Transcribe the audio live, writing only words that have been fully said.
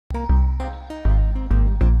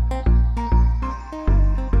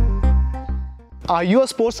Are you a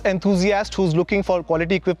sports enthusiast who's looking for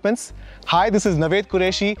quality equipments? Hi, this is Naved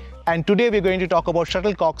Qureshi, and today we're going to talk about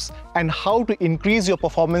shuttlecocks and how to increase your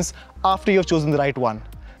performance after you've chosen the right one.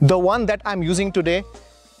 The one that I'm using today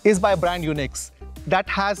is by brand Yonex that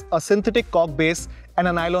has a synthetic cork base and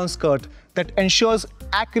a nylon skirt that ensures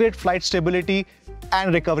accurate flight stability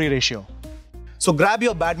and recovery ratio. So grab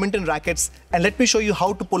your badminton rackets and let me show you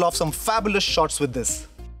how to pull off some fabulous shots with this.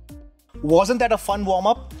 Wasn't that a fun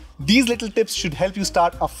warm-up? These little tips should help you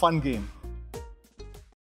start a fun game.